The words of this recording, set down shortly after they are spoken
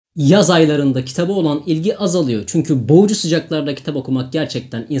Yaz aylarında kitaba olan ilgi azalıyor. Çünkü boğucu sıcaklarda kitap okumak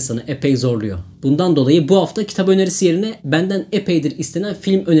gerçekten insanı epey zorluyor. Bundan dolayı bu hafta kitap önerisi yerine benden epeydir istenen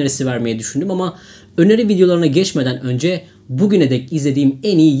film önerisi vermeyi düşündüm ama öneri videolarına geçmeden önce bugüne dek izlediğim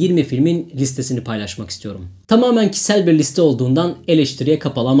en iyi 20 filmin listesini paylaşmak istiyorum. Tamamen kişisel bir liste olduğundan eleştiriye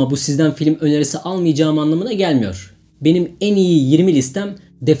kapalı ama bu sizden film önerisi almayacağım anlamına gelmiyor. Benim en iyi 20 listem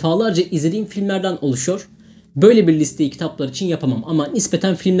defalarca izlediğim filmlerden oluşuyor. Böyle bir listeyi kitaplar için yapamam ama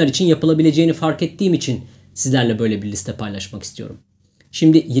nispeten filmler için yapılabileceğini fark ettiğim için sizlerle böyle bir liste paylaşmak istiyorum.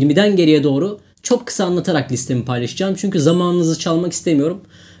 Şimdi 20'den geriye doğru çok kısa anlatarak listemi paylaşacağım çünkü zamanınızı çalmak istemiyorum.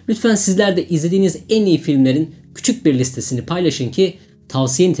 Lütfen sizler de izlediğiniz en iyi filmlerin küçük bir listesini paylaşın ki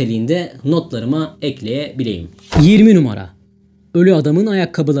tavsiye niteliğinde notlarıma ekleyebileyim. 20 numara. Ölü Adamın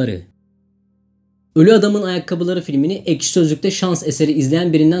Ayakkabıları. Ölü Adamın Ayakkabıları filmini Ekşi Sözlük'te şans eseri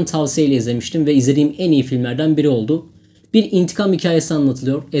izleyen birinden tavsiyeyle izlemiştim ve izlediğim en iyi filmlerden biri oldu. Bir intikam hikayesi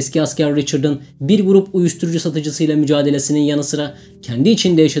anlatılıyor. Eski asker Richard'ın bir grup uyuşturucu satıcısıyla mücadelesinin yanı sıra kendi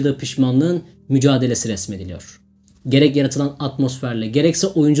içinde yaşadığı pişmanlığın mücadelesi resmediliyor. Gerek yaratılan atmosferle gerekse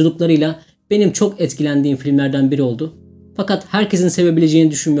oyunculuklarıyla benim çok etkilendiğim filmlerden biri oldu. Fakat herkesin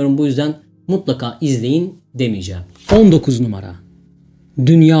sevebileceğini düşünmüyorum, bu yüzden mutlaka izleyin demeyeceğim. 19 numara.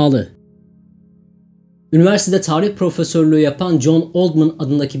 Dünyalı. Üniversitede tarih profesörlüğü yapan John Oldman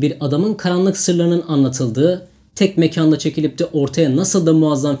adındaki bir adamın karanlık sırlarının anlatıldığı, tek mekanda çekilip de ortaya nasıl da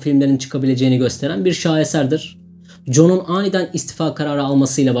muazzam filmlerin çıkabileceğini gösteren bir şaheserdir. John'un aniden istifa kararı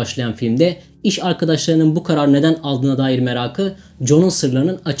almasıyla başlayan filmde iş arkadaşlarının bu kararı neden aldığına dair merakı John'un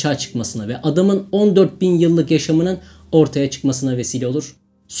sırlarının açığa çıkmasına ve adamın 14.000 yıllık yaşamının ortaya çıkmasına vesile olur.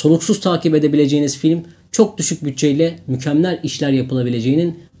 Soluksuz takip edebileceğiniz film, çok düşük bütçeyle mükemmel işler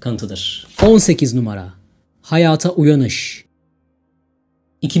yapılabileceğinin kanıtıdır. 18 numara. Hayata Uyanış.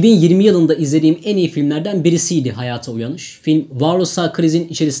 2020 yılında izlediğim en iyi filmlerden birisiydi Hayata Uyanış. Film, varoluşsal krizin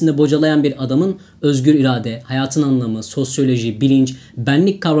içerisinde bocalayan bir adamın özgür irade, hayatın anlamı, sosyoloji, bilinç,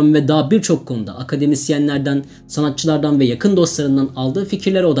 benlik kavramı ve daha birçok konuda akademisyenlerden, sanatçılardan ve yakın dostlarından aldığı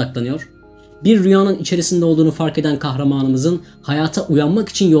fikirlere odaklanıyor. Bir rüyanın içerisinde olduğunu fark eden kahramanımızın hayata uyanmak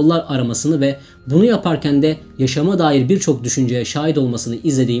için yollar aramasını ve bunu yaparken de yaşama dair birçok düşünceye şahit olmasını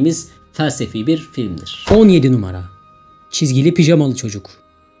izlediğimiz felsefi bir filmdir. 17 numara. Çizgili Pijamalı Çocuk.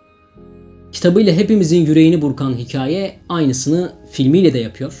 Kitabıyla hepimizin yüreğini burkan hikaye aynısını filmiyle de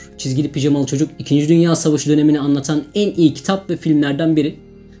yapıyor. Çizgili Pijamalı Çocuk 2. Dünya Savaşı dönemini anlatan en iyi kitap ve filmlerden biri.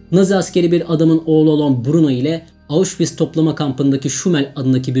 Nazi askeri bir adamın oğlu olan Bruno ile Auschwitz toplama kampındaki Schummel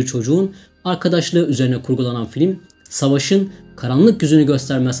adındaki bir çocuğun arkadaşlığı üzerine kurgulanan film, savaşın karanlık yüzünü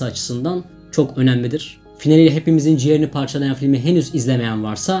göstermesi açısından çok önemlidir. Finaliyle hepimizin ciğerini parçalayan filmi henüz izlemeyen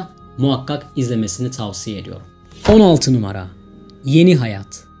varsa muhakkak izlemesini tavsiye ediyorum. 16 numara. Yeni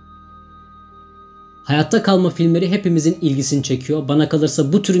Hayat. Hayatta kalma filmleri hepimizin ilgisini çekiyor. Bana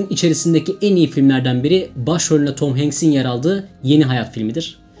kalırsa bu türün içerisindeki en iyi filmlerden biri başrolünde Tom Hanks'in yer aldığı Yeni Hayat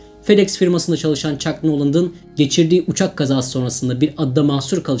filmidir. FedEx firmasında çalışan Chuck Noland'ın geçirdiği uçak kazası sonrasında bir adada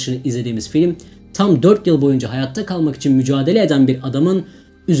mahsur kalışını izlediğimiz film, tam 4 yıl boyunca hayatta kalmak için mücadele eden bir adamın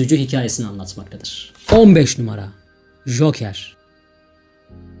üzücü hikayesini anlatmaktadır. 15 numara. Joker.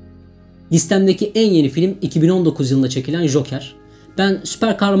 Listemdeki en yeni film 2019 yılında çekilen Joker. Ben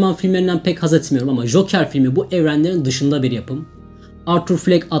süper kahraman filmlerinden pek haz etmiyorum ama Joker filmi bu evrenlerin dışında bir yapım. Arthur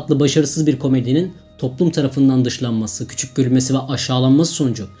Fleck adlı başarısız bir komedinin toplum tarafından dışlanması, küçük görülmesi ve aşağılanması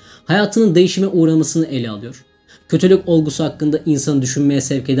sonucu hayatının değişime uğramasını ele alıyor. Kötülük olgusu hakkında insanı düşünmeye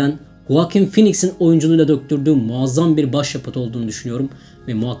sevk eden Joaquin Phoenix'in oyunculuğuyla döktürdüğü muazzam bir başyapıt olduğunu düşünüyorum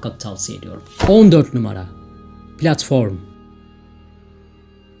ve muhakkak tavsiye ediyorum. 14 numara. Platform.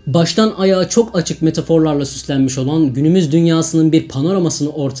 Baştan ayağa çok açık metaforlarla süslenmiş olan, günümüz dünyasının bir panoramasını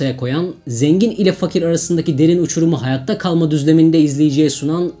ortaya koyan, zengin ile fakir arasındaki derin uçurumu hayatta kalma düzleminde izleyiciye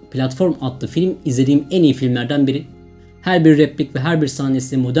sunan Platform adlı film izlediğim en iyi filmlerden biri. Her bir replik ve her bir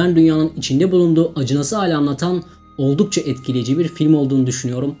sahnesi modern dünyanın içinde bulunduğu acınası hali anlatan oldukça etkileyici bir film olduğunu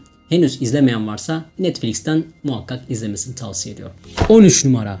düşünüyorum. Henüz izlemeyen varsa Netflix'ten muhakkak izlemesini tavsiye ediyorum. 13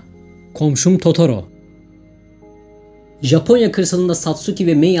 numara. Komşum Totoro. Japonya kırsalında Satsuki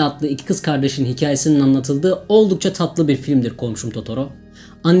ve Mei adlı iki kız kardeşin hikayesinin anlatıldığı oldukça tatlı bir filmdir Komşum Totoro.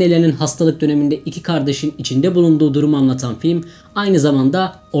 Annelerinin hastalık döneminde iki kardeşin içinde bulunduğu durumu anlatan film, aynı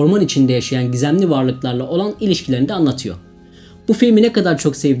zamanda orman içinde yaşayan gizemli varlıklarla olan ilişkilerini de anlatıyor. Bu filmi ne kadar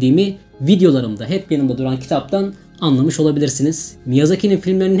çok sevdiğimi videolarımda hep yanımda duran kitaptan anlamış olabilirsiniz. Miyazaki'nin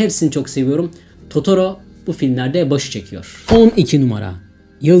filmlerinin hepsini çok seviyorum. Totoro bu filmlerde başı çekiyor. 12 numara.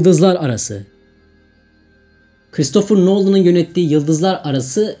 Yıldızlar Arası. Christopher Nolan'ın yönettiği Yıldızlar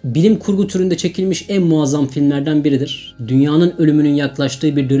Arası bilim kurgu türünde çekilmiş en muazzam filmlerden biridir. Dünyanın ölümünün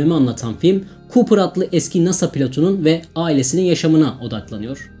yaklaştığı bir dönemi anlatan film, Cooper adlı eski NASA pilotunun ve ailesinin yaşamına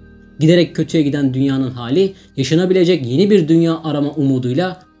odaklanıyor. Giderek kötüye giden dünyanın hali, yaşanabilecek yeni bir dünya arama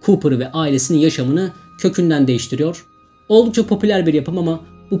umuduyla Cooper ve ailesinin yaşamını kökünden değiştiriyor. Oldukça popüler bir yapım ama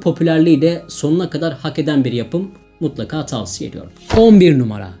bu popülerliği de sonuna kadar hak eden bir yapım. Mutlaka tavsiye ediyorum. 11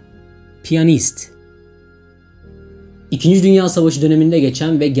 numara. Piyanist. İkinci Dünya Savaşı döneminde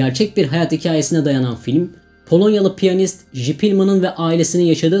geçen ve gerçek bir hayat hikayesine dayanan film, Polonyalı piyanist Zipilman'ın ve ailesinin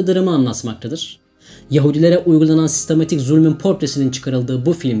yaşadığı dramı anlatmaktadır. Yahudilere uygulanan sistematik zulmün portresinin çıkarıldığı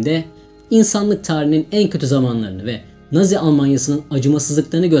bu filmde insanlık tarihinin en kötü zamanlarını ve Nazi Almanyası'nın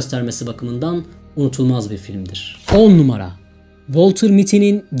acımasızlıklarını göstermesi bakımından unutulmaz bir filmdir. 10 numara. Walter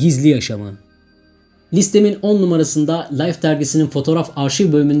Mitty'nin Gizli Yaşamı. Listemin 10 numarasında Life dergisinin fotoğraf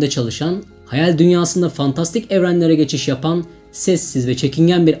arşiv bölümünde çalışan, hayal dünyasında fantastik evrenlere geçiş yapan, sessiz ve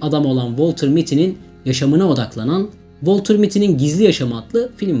çekingen bir adam olan Walter Mitty'nin yaşamına odaklanan Walter Mitty'nin Gizli Yaşamı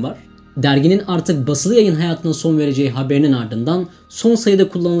adlı film var. Derginin artık basılı yayın hayatına son vereceği haberinin ardından son sayıda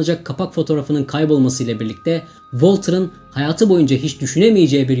kullanılacak kapak fotoğrafının kaybolmasıyla birlikte Walter'ın hayatı boyunca hiç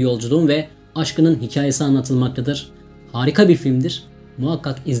düşünemeyeceği bir yolculuğun ve aşkının hikayesi anlatılmaktadır. Harika bir filmdir.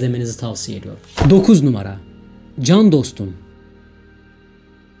 Muhakkak izlemenizi tavsiye ediyorum. 9 numara. Can Dostum.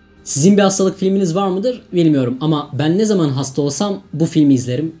 Sizin bir hastalık filminiz var mıdır bilmiyorum ama ben ne zaman hasta olsam bu filmi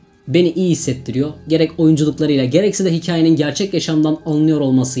izlerim. Beni iyi hissettiriyor. Gerek oyunculuklarıyla gerekse de hikayenin gerçek yaşamdan alınıyor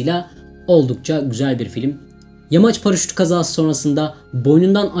olmasıyla oldukça güzel bir film. Yamaç paraşütü kazası sonrasında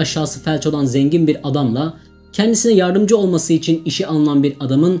boynundan aşağısı felç olan zengin bir adamla kendisine yardımcı olması için işe alınan bir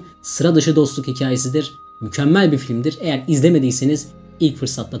adamın sıra dışı dostluk hikayesidir. Mükemmel bir filmdir. Eğer izlemediyseniz ilk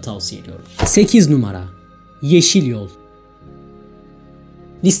fırsatta tavsiye ediyorum. 8 numara. Yeşil Yol.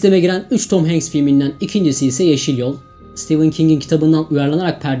 Listeme giren 3 Tom Hanks filminden ikincisi ise Yeşil Yol. Stephen King'in kitabından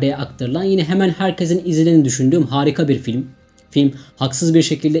uyarlanarak perdeye aktarılan, yine hemen herkesin izlediğini düşündüğüm harika bir film. Film, haksız bir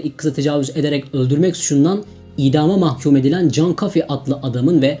şekilde ilk kıza tecavüz ederek öldürmek suçundan idama mahkum edilen John Coffey adlı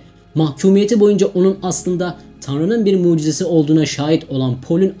adamın ve mahkumiyeti boyunca onun aslında Tanrı'nın bir mucizesi olduğuna şahit olan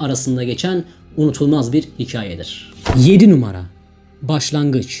Paul'ün arasında geçen unutulmaz bir hikayedir. 7 numara.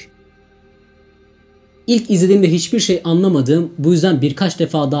 Başlangıç. İlk izlediğimde hiçbir şey anlamadığım, bu yüzden birkaç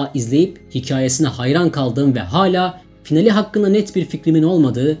defa daha izleyip hikayesine hayran kaldığım ve hala finali hakkında net bir fikrimin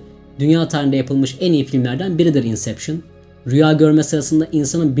olmadığı dünya tarihinde yapılmış en iyi filmlerden biridir Inception. Rüya görme sırasında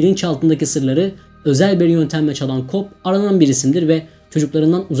insanın bilinçaltındaki sırları özel bir yöntemle çalan Cobb aranan bir isimdir ve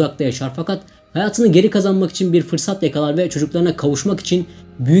çocuklarından uzakta yaşar, fakat hayatını geri kazanmak için bir fırsat yakalar ve çocuklarına kavuşmak için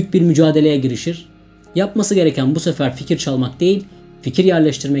büyük bir mücadeleye girişir. Yapması gereken bu sefer fikir çalmak değil, fikir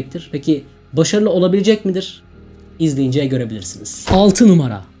yerleştirmektir. Peki başarılı olabilecek midir? İzleyince görebilirsiniz. 6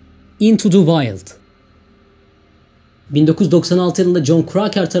 numara. Into the Wild. 1996 yılında John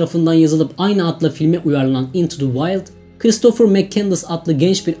Cracker tarafından yazılıp aynı adla filme uyarlanan Into the Wild, Christopher McCandless adlı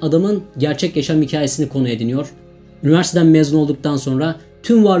genç bir adamın gerçek yaşam hikayesini konu ediniyor. Üniversiteden mezun olduktan sonra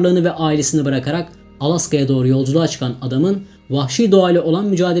tüm varlığını ve ailesini bırakarak Alaska'ya doğru yolculuğa çıkan adamın vahşi doğayla olan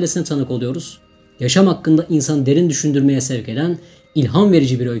mücadelesine tanık oluyoruz. Yaşam hakkında insanı derin düşündürmeye sevk eden ilham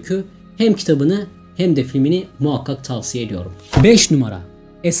verici bir öykü. Hem kitabını hem de filmini muhakkak tavsiye ediyorum. 5 numara.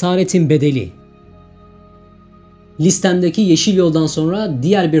 Esaretin Bedeli. Listemdeki Yeşil Yol'dan sonra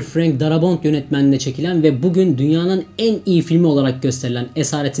diğer bir Frank Darabont yönetmenliğinde çekilen ve bugün dünyanın en iyi filmi olarak gösterilen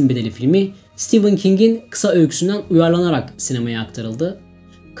Esaretin Bedeli filmi, Stephen King'in kısa öyküsünden uyarlanarak sinemaya aktarıldı.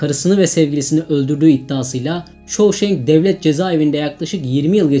 Karısını ve sevgilisini öldürdüğü iddiasıyla Shawshank Devlet Cezaevinde yaklaşık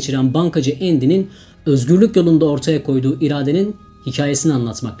 20 yıl geçiren bankacı Andy'nin özgürlük yolunda ortaya koyduğu iradenin hikayesini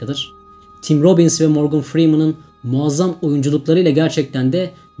anlatmaktadır. Tim Robbins ve Morgan Freeman'ın muazzam oyunculuklarıyla gerçekten de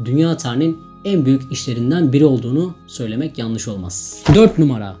dünya tarihinin en büyük işlerinden biri olduğunu söylemek yanlış olmaz. 4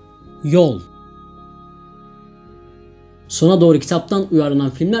 numara. Yol. Sona doğru kitaptan uyarlanan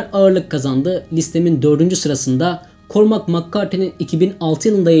filmler ağırlık kazandı. Listemin 4. sırasında Cormac McCarthy'nin 2006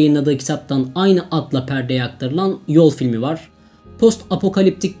 yılında yayınladığı kitaptan aynı adla perdeye aktarılan Yol filmi var. Post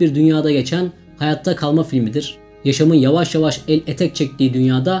apokaliptik bir dünyada geçen hayatta kalma filmidir. Yaşamın yavaş yavaş el etek çektiği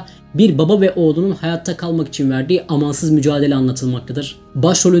dünyada bir baba ve oğlunun hayatta kalmak için verdiği amansız mücadele anlatılmaktadır.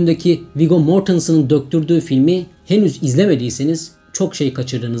 Başrolündeki Viggo Mortensen'ın döktürdüğü filmi henüz izlemediyseniz çok şey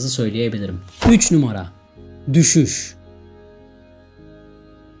kaçırdığınızı söyleyebilirim. 3 numara. Düşüş.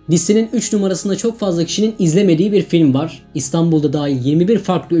 Listenin 3 numarasında çok fazla kişinin izlemediği bir film var. İstanbul'da dahil 21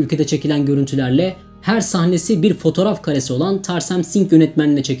 farklı ülkede çekilen görüntülerle her sahnesi bir fotoğraf karesi olan Tarsem Singh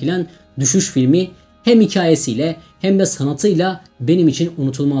yönetmenliğine çekilen Düşüş filmi hem hikayesiyle hem de sanatıyla benim için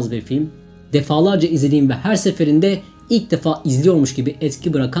unutulmaz bir film. Defalarca izlediğim ve her seferinde ilk defa izliyormuş gibi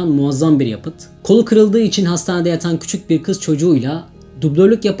etki bırakan muazzam bir yapıt. Kolu kırıldığı için hastanede yatan küçük bir kız çocuğuyla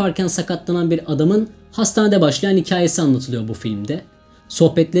dublörlük yaparken sakatlanan bir adamın hastanede başlayan hikayesi anlatılıyor bu filmde.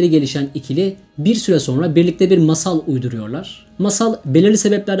 Sohbetleri gelişen ikili bir süre sonra birlikte bir masal uyduruyorlar. Masal belirli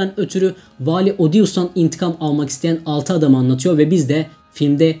sebeplerden ötürü Vali Odius'tan intikam almak isteyen 6 adamı anlatıyor ve biz de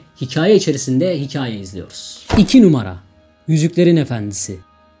filmde hikaye içerisinde hikaye izliyoruz. 2 numara. Yüzüklerin Efendisi.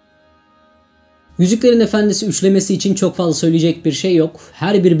 Yüzüklerin Efendisi üçlemesi için çok fazla söyleyecek bir şey yok.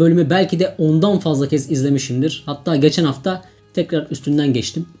 Her bir bölümü belki de 10'dan fazla kez izlemişimdir. Hatta geçen hafta tekrar üstünden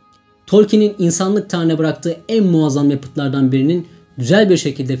geçtim. Tolkien'in insanlık tarihine bıraktığı en muazzam yapıtlardan birinin güzel bir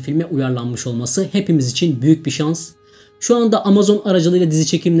şekilde filme uyarlanmış olması hepimiz için büyük bir şans. Şu anda Amazon aracılığıyla dizi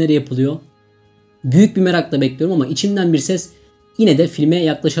çekimleri yapılıyor. Büyük bir merakla bekliyorum ama içimden bir ses yine de filme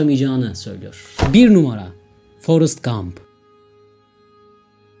yaklaşamayacağını söylüyor. 1 numara. Forrest Gump.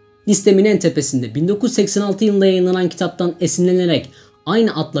 Listemin en tepesinde 1986 yılında yayınlanan kitaptan esinlenerek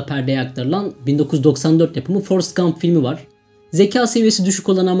aynı adla perdeye aktarılan 1994 yapımı Forrest Gump filmi var. Zeka seviyesi düşük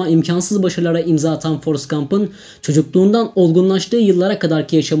olan ama imkansız başarılara imza atan Forrest Gump'ın çocukluğundan olgunlaştığı yıllara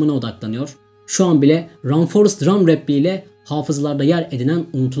kadarki yaşamına odaklanıyor. Şu an bile Run Forrest Run repliğiyle hafızalarda yer edinen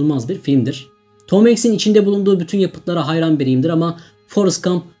unutulmaz bir filmdir. Tom Hanks'in içinde bulunduğu bütün yapıtlara hayran biriyimdir ama Forrest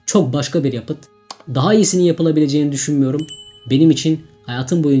Gump çok başka bir yapıt. Daha iyisini yapılabileceğini düşünmüyorum. Benim için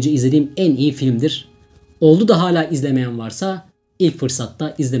hayatım boyunca izlediğim en iyi filmdir. Oldu da hala izlemeyen varsa ilk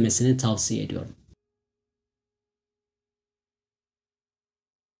fırsatta izlemesini tavsiye ediyorum.